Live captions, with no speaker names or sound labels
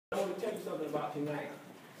something about tonight.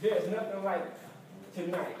 There's nothing like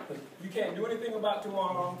tonight. Because you can't do anything about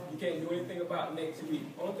tomorrow. You can't do anything about next week.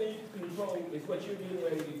 Only thing you can control is what you're getting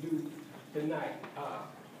ready to do tonight.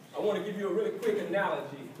 I want to give you a really quick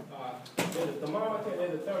analogy. There's a thermometer and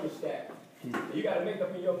there's a thermostat. You got to make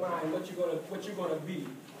up in your mind what you're gonna be,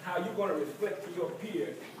 how you're gonna reflect to your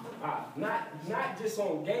peers. Not just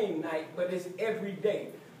on game night, but it's every day.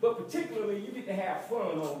 But particularly, you get to have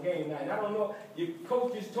fun on game night. I don't know, your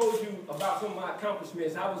coach just told you about some of my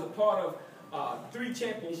accomplishments. I was a part of 3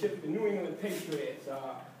 championships with the New England Patriots.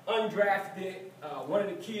 Undrafted, one of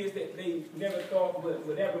the kids that they never thought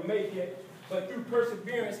would ever make it. But through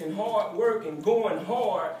perseverance and hard work and going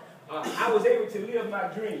hard, I was able to live my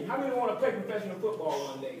dream. How many want to play professional football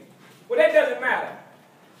one day? Well, that doesn't matter.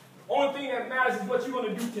 Only thing that matters is what you're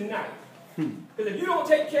going to do tonight. Because if you don't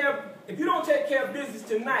take care of business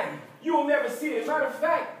tonight, you will never see it. Matter of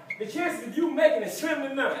fact, the chances of you making it slim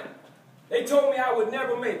to none. They told me I would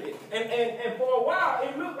never make it. And for a while,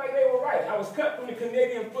 it looked like they were right. I was cut from the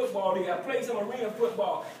Canadian Football League. I played some arena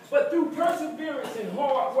football. But through perseverance and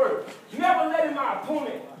hard work, never letting my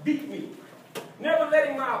opponent beat me, never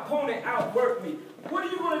letting my opponent outwork me. What are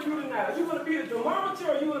you going to do tonight? Are you going to be the thermometer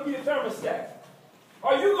or are you going to be the thermostat?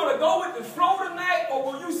 Are you going to go with the flow tonight or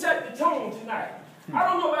will you set the tone tonight? I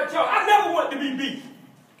don't know about y'all. I never wanted to be beat.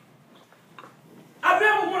 I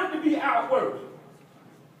never wanted to be outworked.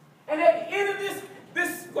 And at the end of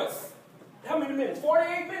what's, how many minutes?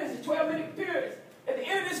 48 minutes, it's 12-minute periods. At the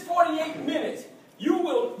end of this 48 minutes, you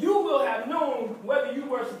will have known whether you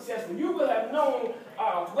were successful. You will have known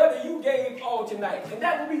whether you gave all tonight. And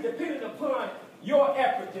that will be dependent upon your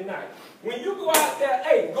effort tonight. When you go out there,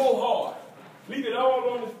 hey, go hard. Leave it all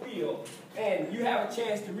on the field. And you have a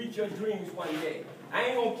chance to reach your dreams one day. I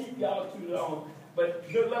ain't going to keep y'all too long. But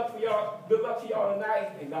good luck for y'all. Good luck to y'all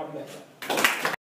tonight. And God bless you.